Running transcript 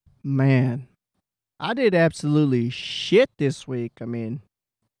Man, I did absolutely shit this week. It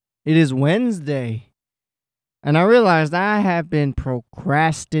is Wednesday, and I realized I have been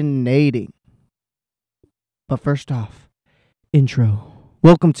procrastinating. But first off, intro.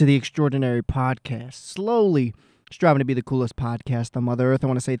 Welcome to the Extraordinary Podcast. Slowly striving to be the coolest podcast on Mother Earth. I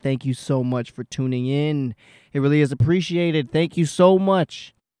want to say thank you so much for tuning in. It really is appreciated. Thank you so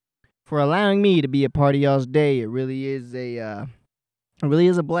much for allowing me to be a part of y'all's day. It really is a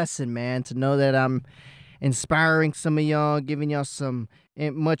blessing, man, to know that I'm inspiring some of y'all, giving y'all some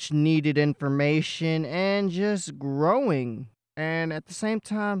much needed information, and just growing. And at the same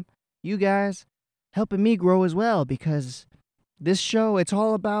time, you guys helping me grow as well, because this show, it's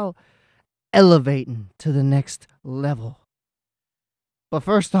all about elevating to the next level. But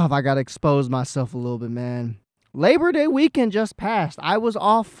first off, I got to expose myself a little bit, man. Labor Day weekend just passed. I was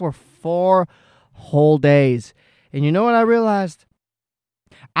off for 4 whole days. And you know what I realized?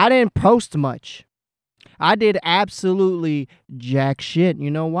 I didn't post much. I did absolutely jack shit. You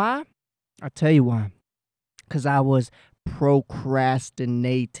know why? I'll tell you why. Because I was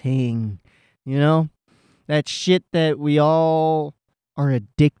procrastinating. You know? That shit that we all are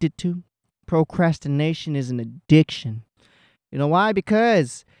addicted to. Procrastination is an addiction. You know why?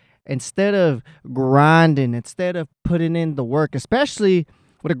 Because instead of grinding, instead of putting in the work, especially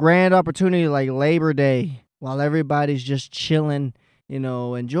with a grand opportunity like Labor Day, while everybody's just chilling,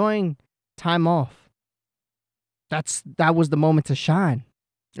 enjoying time off. That was the moment to shine.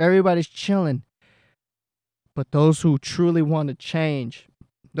 Everybody's chilling. But those who truly want to change,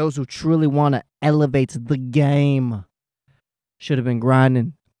 those who truly want to elevate the game, should have been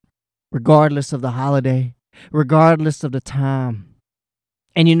grinding, regardless of the holiday, regardless of the time.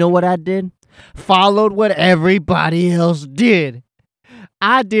 And you know what I did? Followed what everybody else did.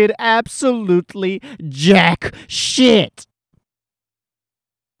 I did absolutely jack shit.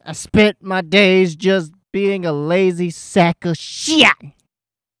 I spent my days just being a lazy sack of shit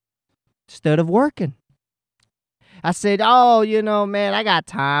instead of working. I said, man, I got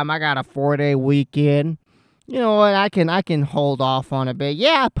time. I got a 4-day weekend. You know what? I can hold off on a bit.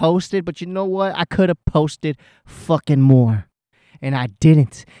 Yeah, I posted, but you know what? I could have posted fucking more. And I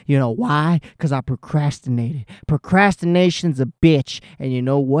didn't. You know why? Because I procrastinated. Procrastination's a bitch. And you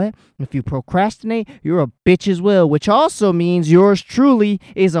know what? If you procrastinate, you're a bitch as well. Which also means yours truly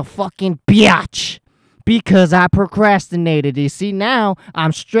is a fucking biatch. Because I procrastinated. You see, now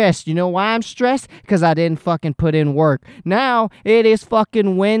I'm stressed. You know why I'm stressed? Because I didn't fucking put in work. Now it is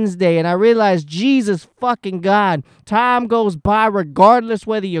fucking Wednesday, and I realize, Jesus fucking God, time goes by regardless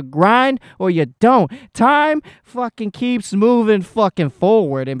whether you grind or you don't. Time fucking keeps moving fucking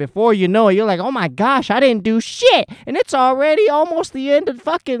forward, and before you know it, you're like, oh my gosh, I didn't do shit, and it's already almost the end of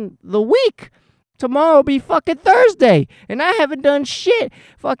fucking the week. Tomorrow will be fucking Thursday, and I haven't done shit.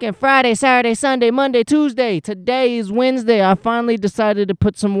 Fucking Friday, Saturday, Sunday, Monday, Tuesday. Today is Wednesday. I finally decided to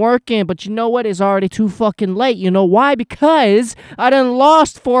put some work in, but you know what? It's already too fucking late. You know why? Because I done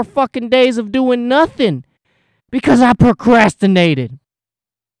lost 4 fucking days of doing nothing. Because I procrastinated.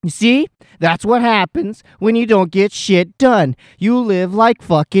 You see? That's what happens when you don't get shit done. You live like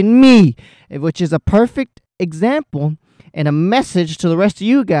fucking me, which is a perfect example and a message to the rest of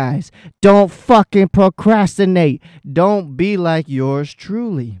you guys. Don't fucking procrastinate. Don't be like yours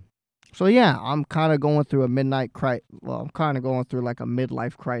truly. So yeah, I'm kind of going through I'm kind of going through like a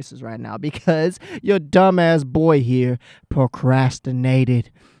midlife crisis right now because your dumbass boy here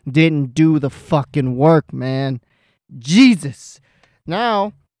procrastinated. Didn't do the fucking work, man. Jesus.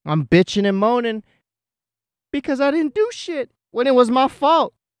 Now I'm bitching and moaning because I didn't do shit when it was my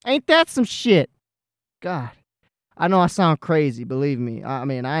fault. Ain't that some shit? God. I know I sound crazy, believe me. I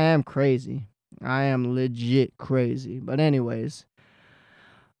am crazy. I am legit crazy. But anyways,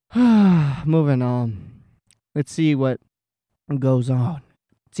 moving on. Let's see what goes on.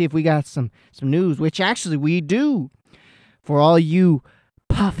 See if we got some news, which actually we do. For all you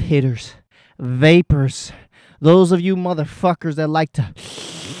puff hitters, vapors, those of you motherfuckers that like to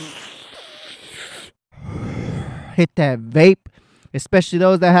hit that vape, especially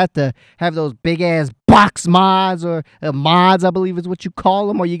those that have to have those big-ass box mods or mods, I believe is what you call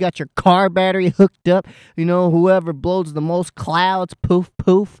them, or you got your car battery hooked up, whoever blows the most clouds, poof,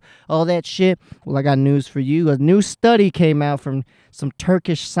 poof, all that shit. Well, I got news for you. A new study came out from some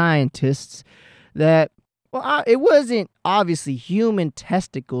Turkish scientists that, it wasn't obviously human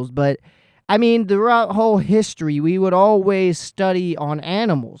testicles, but, throughout whole history, we would always study on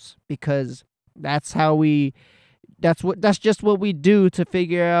animals because that's just what we do to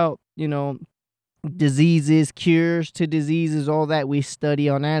figure out, diseases, cures to diseases, all that we study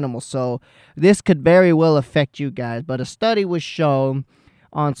on animals. So this could very well affect you guys. But a study was shown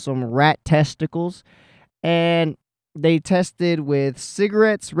on some rat testicles, and they tested with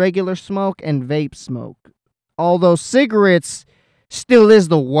cigarettes, regular smoke, and vape smoke. Although cigarettes still is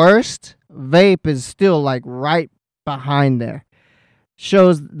the worst, vape is still like right behind there.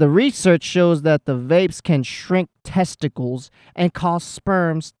 Shows the research shows that the vapes can shrink testicles and cause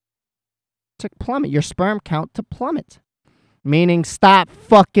sperms to plummet. Your sperm count to plummet. Meaning stop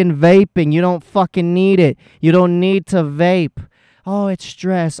fucking vaping. You don't fucking need it. You don't need to vape. Oh, it's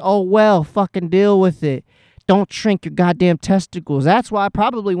stress. Oh, well, fucking deal with it. Don't shrink your goddamn testicles. That's why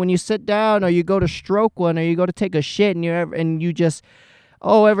probably when you sit down or you go to stroke one or you go to take a shit and you just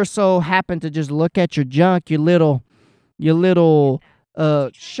ever so happen to just look at your junk, your little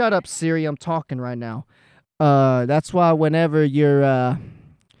shut up Siri, I'm talking right now. That's why whenever you're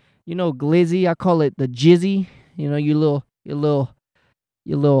glizzy, I call it the jizzy. Your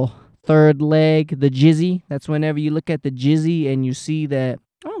little third leg, the jizzy. That's whenever you look at the jizzy and you see that,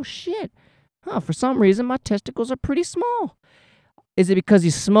 oh shit, for some reason my testicles are pretty small. Is it because you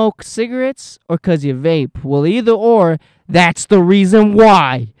smoke cigarettes or because you vape? Well, either or, that's the reason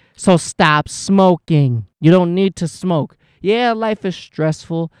why. So stop smoking. You don't need to smoke. Yeah, life is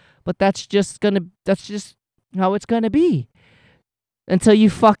stressful, but that's just how it's gonna be until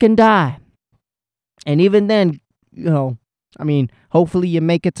you fucking die. And even then, hopefully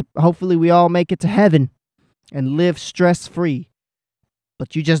we all make it to heaven and live stress-free.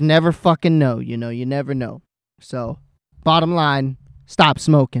 But you just never fucking know, you never know. So, bottom line, stop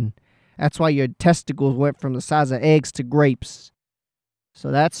smoking. That's why your testicles went from the size of eggs to grapes. So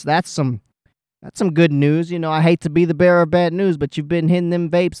that's some good news. I hate to be the bearer of bad news, but you've been hitting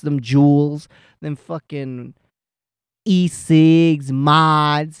them vapes, them jewels, them fucking e-cigs,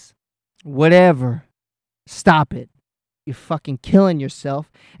 mods, whatever. Stop it. You're fucking killing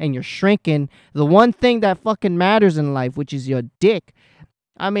yourself and you're shrinking the one thing that fucking matters in life, which is your dick.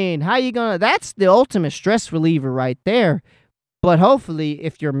 How you gonna... That's the ultimate stress reliever right there. But hopefully,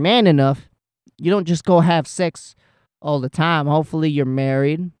 if you're man enough, you don't just go have sex all the time. Hopefully, you're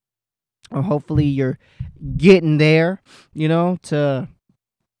married. Or hopefully, you're getting there, to,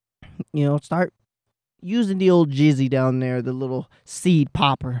 start using the old jizzy down there, the little seed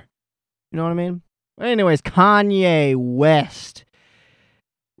popper. You know what I mean? But anyways, Kanye West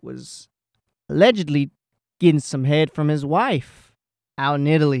was allegedly getting some head from his wife out in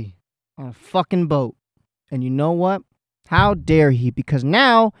Italy on a fucking boat. And you know what? How dare he? Because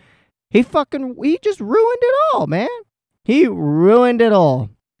now he just ruined it all, man. He ruined it all.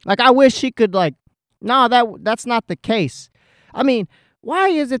 Like, I wish he could, that's not the case. Why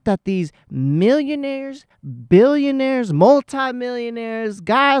is it that these millionaires, billionaires, multimillionaires,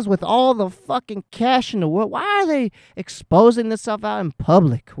 guys with all the fucking cash in the world, why are they exposing themselves out in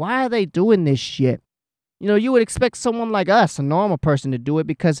public? Why are they doing this shit? You would expect someone like us, a normal person, to do it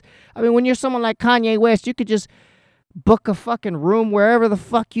because, when you're someone like Kanye West, you could just book a fucking room wherever the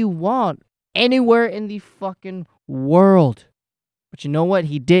fuck you want, anywhere in the fucking world. But you know what?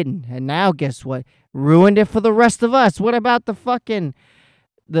 He didn't. And now guess what? Ruined it for the rest of us. What about the fucking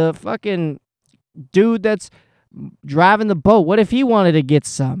dude that's driving the boat? What if he wanted to get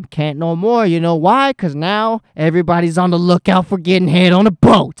some? Can't no more. You know why? Because now everybody's on the lookout for getting head on a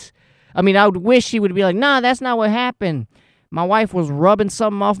boat. I would wish he would be like, nah, that's not what happened. My wife was rubbing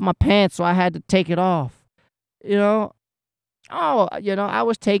something off my pants, so I had to take it off. I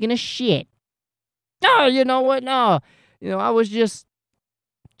was taking a shit. Oh, you know what? No. I was just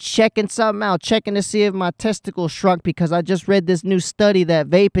checking something out, checking to see if my testicles shrunk because I just read this new study that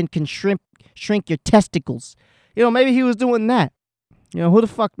vaping can shrink your testicles. Maybe he was doing that. Who the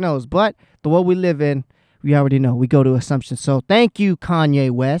fuck knows? But the world we live in, we already know. We go to assumptions. So thank you, Kanye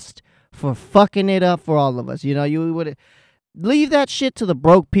West, for fucking it up for all of us. You would leave that shit to the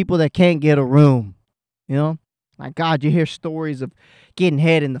broke people that can't get a room. My God, you hear stories of getting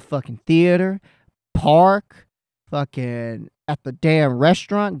head in the fucking theater, park, fucking at the damn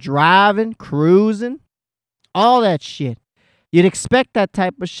restaurant, driving, cruising, all that shit. You'd expect that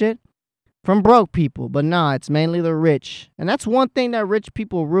type of shit from broke people, but nah, it's mainly the rich. And that's one thing that rich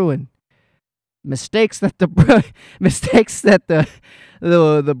people ruin. Mistakes that the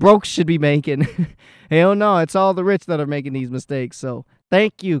broke should be making. Hell no, it's all the rich that are making these mistakes. So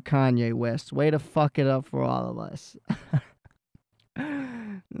thank you, Kanye West. Way to fuck it up for all of us.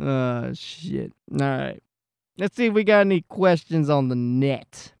 Oh, shit. All right. Let's see if we got any questions on the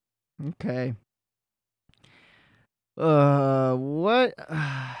net. Okay. What?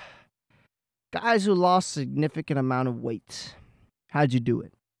 Guys who lost significant amount of weight. How'd you do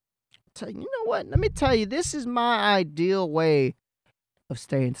it? You know what? Let me tell you, this is my ideal way of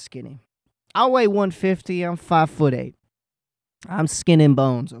staying skinny. I weigh 150. I'm 5'8". I'm skin and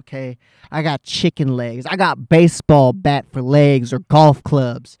bones, okay? I got chicken legs. I got baseball bat for legs or golf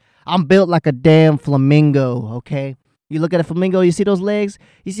clubs. I'm built like a damn flamingo, okay? You look at a flamingo, you see those legs?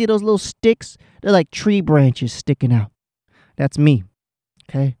 You see those little sticks? They're like tree branches sticking out. That's me,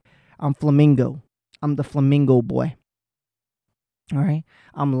 okay? I'm flamingo. I'm the flamingo boy. All right?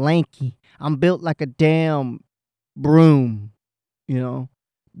 I'm lanky. I'm built like a damn broom, you know?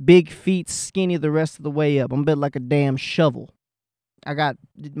 Big feet, skinny the rest of the way up. I'm built like a damn shovel. I got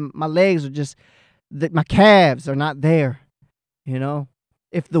my legs are just my calves are not there, you know.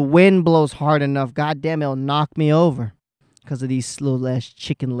 If the wind blows hard enough, goddamn, it'll knock me over because of these little ass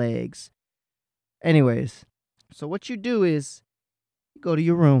chicken legs. Anyways, so what you do is you go to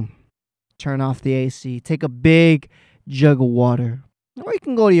your room, turn off the AC, take a big jug of water, or you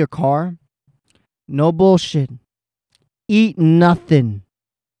can go to your car. No bullshit. Eat nothing.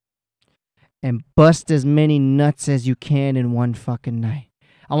 And bust as many nuts as you can in one fucking night.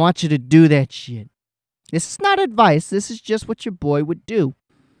 I want you to do that shit. This is not advice. This is just what your boy would do.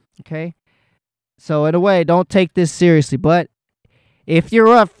 Okay? So in a way, don't take this seriously. But if you're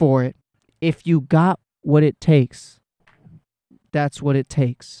up for it, if you got what it takes, that's what it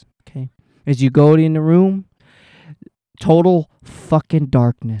takes. Okay? As you go in the room, total fucking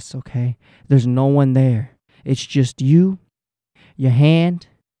darkness. Okay? There's no one there. It's just you, your hand,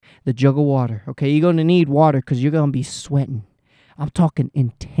 the jug of water. Okay, you're going to need water because you're going to be sweating. I'm talking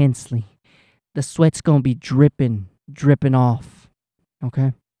intensely. The sweat's going to be dripping off.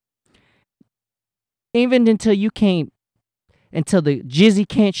 Okay? Even until the jizzy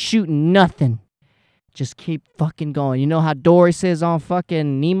can't shoot nothing. Just keep fucking going. You know how Dory says on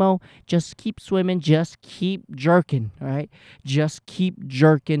fucking Nemo? Just keep swimming. Just keep jerking. All right? Just keep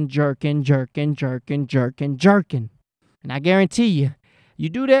jerking. And I guarantee you, you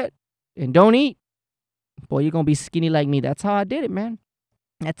do that and don't eat, boy, you're going to be skinny like me. That's how I did it, man.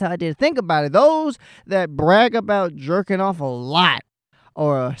 That's how I did it. Think about it. Those that brag about jerking off a lot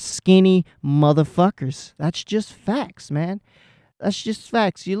are skinny motherfuckers. That's just facts, man. That's just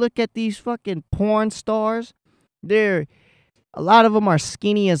facts. You look at these fucking porn stars, a lot of them are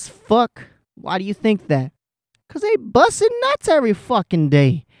skinny as fuck. Why do you think that? Because they busting nuts every fucking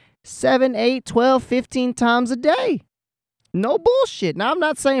day. 7, 8, 12, 15 times a day. No bullshit. Now, I'm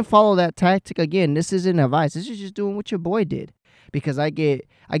not saying follow that tactic. Again, this isn't advice. This is just doing what your boy did. Because I get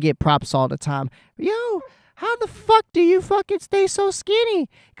props all the time. Yo, how the fuck do you fucking stay so skinny?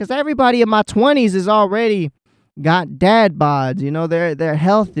 Because everybody in my 20s is already got dad bods. You know, their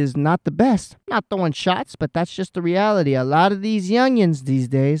health is not the best. I'm not throwing shots, but that's just the reality. A lot of these youngins these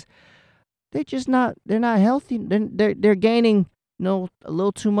days, they're not healthy. They're gaining, a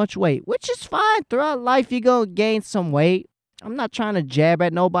little too much weight, which is fine. Throughout life, you're going to gain some weight. I'm not trying to jab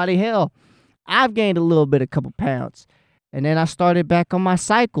at nobody. Hell, I've gained a couple pounds. And then I started back on my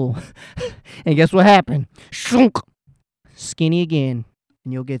cycle. And guess what happened? Shrunk. Skinny again.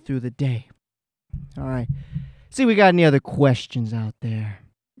 And you'll get through the day. All right. See if we got any other questions out there.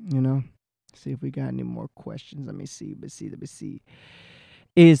 See if we got any more questions. Let me see.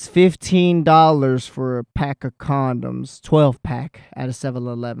 Is $15 for a pack of condoms, 12 pack at a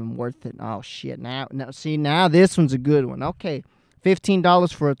 7-Eleven worth it? Oh shit. Now this one's a good one. Okay.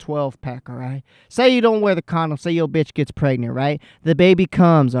 $15 for a 12 pack, all right? Say you don't wear the condom. Say your bitch gets pregnant, right? The baby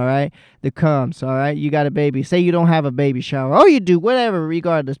comes, all right? All right? You got a baby. Say you don't have a baby shower. Or you do, whatever,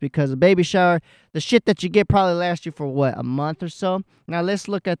 regardless, because a baby shower, the shit that you get probably lasts you for, what, a month or so? Now, let's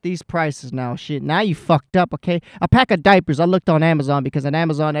look at these prices now. Shit, now you fucked up, okay? A pack of diapers, I looked on Amazon because on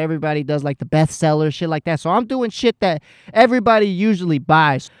Amazon, everybody does, like, the bestseller, shit like that. So I'm doing shit that everybody usually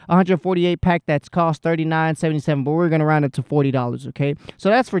buys. 148 pack that's cost $39.77, but we're going to round it to $40, okay? So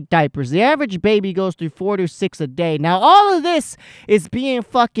that's for diapers. The average baby goes through 4 to 6 a day. Now, all of this is being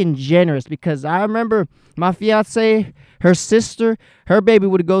fucking generous because I remember my fiance, her sister, her baby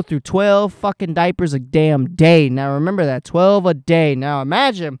would go through 12 fucking diapers a damn day. Now, remember that, 12 a day. Now,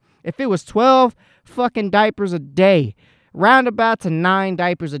 imagine if it was 12 fucking diapers a day, roundabout to 9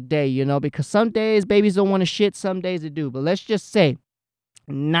 diapers a day, because some days babies don't want to shit, some days they do. But let's just say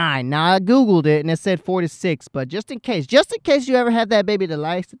 9. Now, I Googled it, and it said 4 to 6, but just in case you ever have that baby that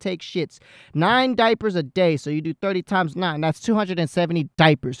likes to take shits, 9 diapers a day, so you do 30 times 9, that's 270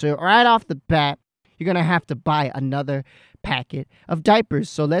 diapers. So right off the bat, you're going to have to buy another packet of diapers.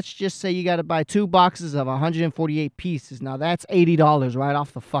 So let's just say you got to buy 2 boxes of 148 pieces. Now, that's $80 right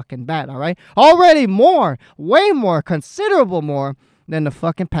off the fucking bat, all right? Already more, way more, considerable more than the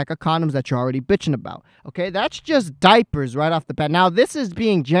fucking pack of condoms that you're already bitching about. Okay, that's just diapers right off the bat. Now, this is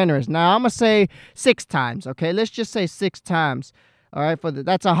being generous. Now, I'm going to say 6 times, okay? Let's just say 6 times, all right?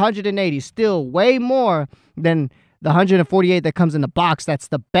 That's 180. Still way more than the 148 that comes in the box, that's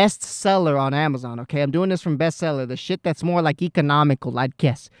the best seller on Amazon, okay? I'm doing this from bestseller, the shit that's more like economical, I'd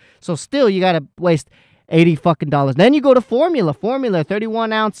guess. So still, you got to waste $80 fucking dollars. Then you go to Formula. Formula,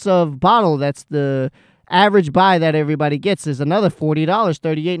 31 ounce of bottle. That's the average buy that everybody gets is another $40,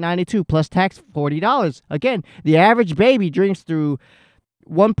 $38.92 plus tax, $40. Again, the average baby drinks through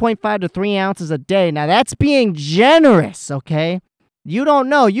 1.5 to 3 ounces a day. Now, that's being generous, okay? You don't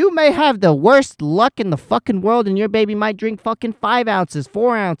know. You may have the worst luck in the fucking world and your baby might drink fucking 5 ounces,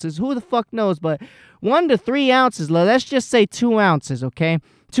 4 ounces. Who the fuck knows? But 1 to 3 ounces, let's just say 2 ounces, okay?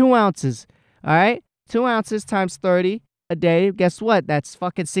 2 ounces, all right? 2 ounces times 30 a day. Guess what? That's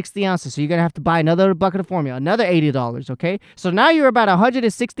fucking 60 ounces. So you're going to have to buy another bucket of formula, another $80, okay? So now you're about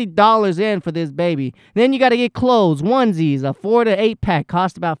 $160 in for this baby. Then you got to get clothes, onesies, a 4 to 8 pack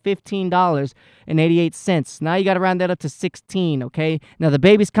cost about $15.88. Now you got to round that up to 16, okay? Now the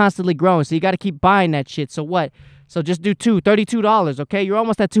baby's constantly growing, so you got to keep buying that shit. So what? So just do $32, okay? You're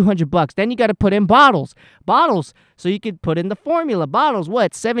almost at $200. Then you got to put in bottles. Bottles, so you could put in the formula. Bottles,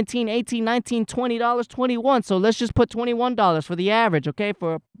 what? $17, $18, $19, $20, $21. So let's just put $21 for the average, okay?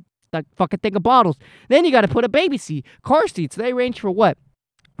 For that fucking thing of bottles. Then you got to put a baby seat. Car seats, they range for what?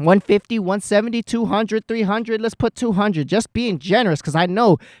 150, 170, 200, 300. Let's put 200. Just being generous, because I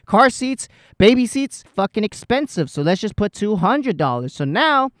know car seats, baby seats, fucking expensive. So let's just put $200. So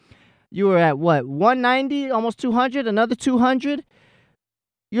now you were at what? 190, almost 200, another 200.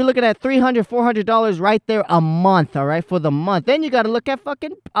 You're looking at $300, $400 right there a month, all right, for the month. Then you got to look at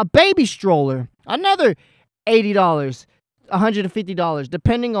fucking a baby stroller. Another $80, $150,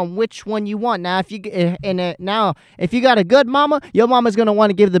 depending on which one you want. Now, if you got a good mama, your mama's going to want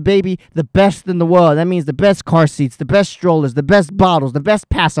to give the baby the best in the world. That means the best car seats, the best strollers, the best bottles, the best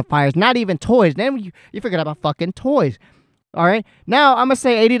pacifiers, not even toys. Then you forget about fucking toys. All right. Now, I'm going to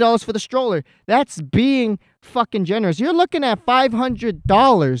say $80 for the stroller. That's being fucking generous. You're looking at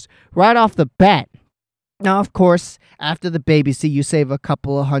 $500 right off the bat. Now, of course, after the baby seat, you save a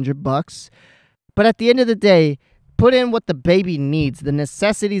couple of $100. But at the end of the day, put in what the baby needs, the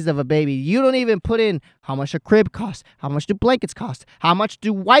necessities of a baby. You don't even put in how much a crib costs, how much do blankets cost, how much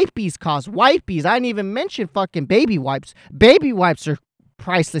do wipies cost. Wipies, I didn't even mention fucking baby wipes. Baby wipes are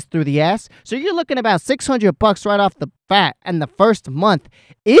priceless through the ass. So you're looking about $600 right off the bat and the first month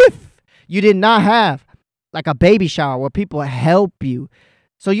if you did not have like a baby shower where people help you.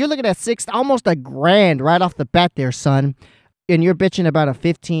 So you're looking at almost $1,000 right off the bat there, son. And you're bitching about a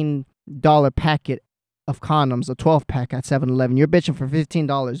 $15 packet of condoms, a 12-pack at 7-Eleven. You're bitching for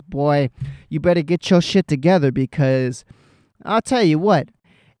 $15. Boy, you better get your shit together, because I'll tell you what,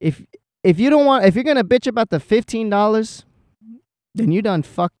 if you're going to bitch about the $15, then you done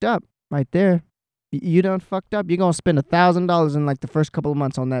fucked up right there. You done fucked up. You're going to spend $1,000 in like the first couple of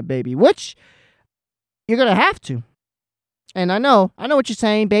months on that baby, which you're going to have to. And I know what you're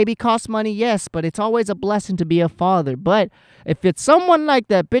saying. Baby costs money, yes, but it's always a blessing to be a father. But if it's someone like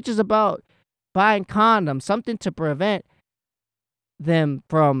that bitches about buying condoms, something to prevent them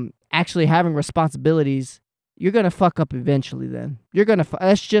from actually having responsibilities, you're going to fuck up eventually then. You're going to,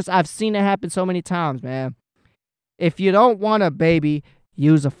 I've seen it happen so many times, man. If you don't want a baby,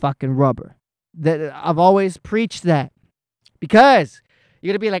 use a fucking rubber. I've always preached that. Because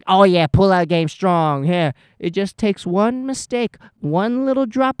you're going to be like, oh yeah, pull out game strong. Yeah, it just takes one mistake, one little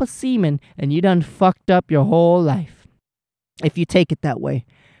drop of semen, and you done fucked up your whole life. If you take it that way.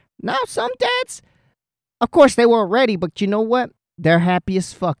 Now, some dads, of course, they weren't ready, but you know what? They're happy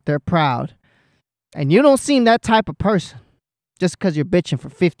as fuck. They're proud. And you don't seem that type of person. Just because you're bitching for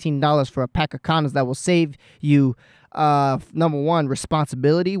 $15 for a pack of condoms that will save you, number one,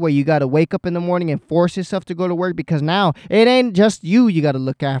 responsibility, where you got to wake up in the morning and force yourself to go to work, because now it ain't just you got to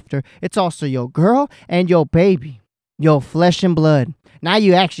look after. It's also your girl and your baby, your flesh and blood. Now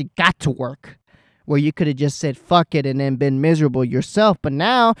you actually got to work, where you could have just said fuck it and then been miserable yourself. But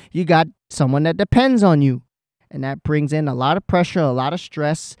now you got someone that depends on you. And that brings in a lot of pressure, a lot of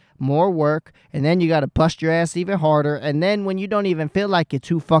stress, more work, and then you got to bust your ass even harder. And then when you don't even feel like it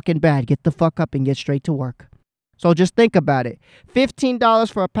too fucking bad, get the fuck up and get straight to work. So just think about it. $15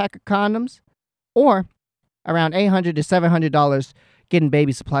 for a pack of condoms, or around $800 to $700 getting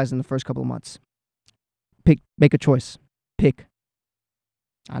baby supplies in the first couple of months. Make a choice. Pick.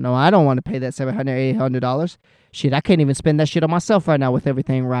 I know I don't want to pay that $700, $800. Shit, I can't even spend that shit on myself right now with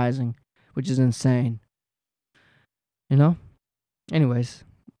everything rising, which is insane. You know? Anyways,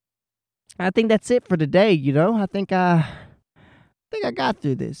 I think that's it for today, you know? I think I got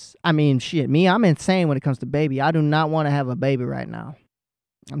through this. I mean, shit, I'm insane when it comes to baby. I do not want to have a baby right now.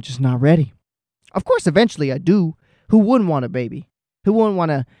 I'm just not ready. Of course, eventually I do. Who wouldn't want a baby? Who wouldn't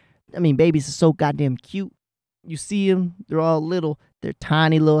want to? I mean, babies are so goddamn cute. You see them, they're all little. They're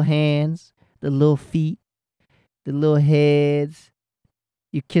tiny little hands, the little feet, the little heads.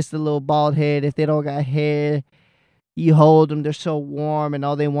 You kiss the little bald head if they don't got hair. You hold them, they're so warm, and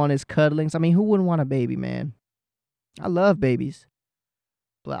all they want is cuddlings. I mean, who wouldn't want a baby, man? I love babies.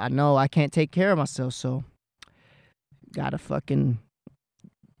 But I know I can't take care of myself, so gotta fucking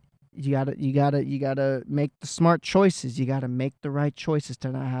you gotta make the smart choices. You gotta make the right choices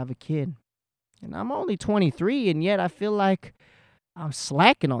to not have a kid. And I'm only 23, and yet I feel like I'm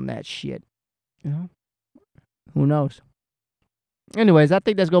slacking on that shit. You know? Who knows? Anyways, I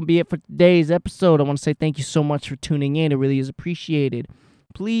think that's going to be it for today's episode. I want to say thank you so much for tuning in. It really is appreciated.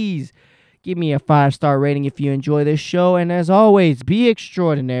 Please give me a 5-star rating if you enjoy this show. And as always, be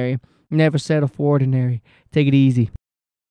extraordinary. Never settle for ordinary. Take it easy.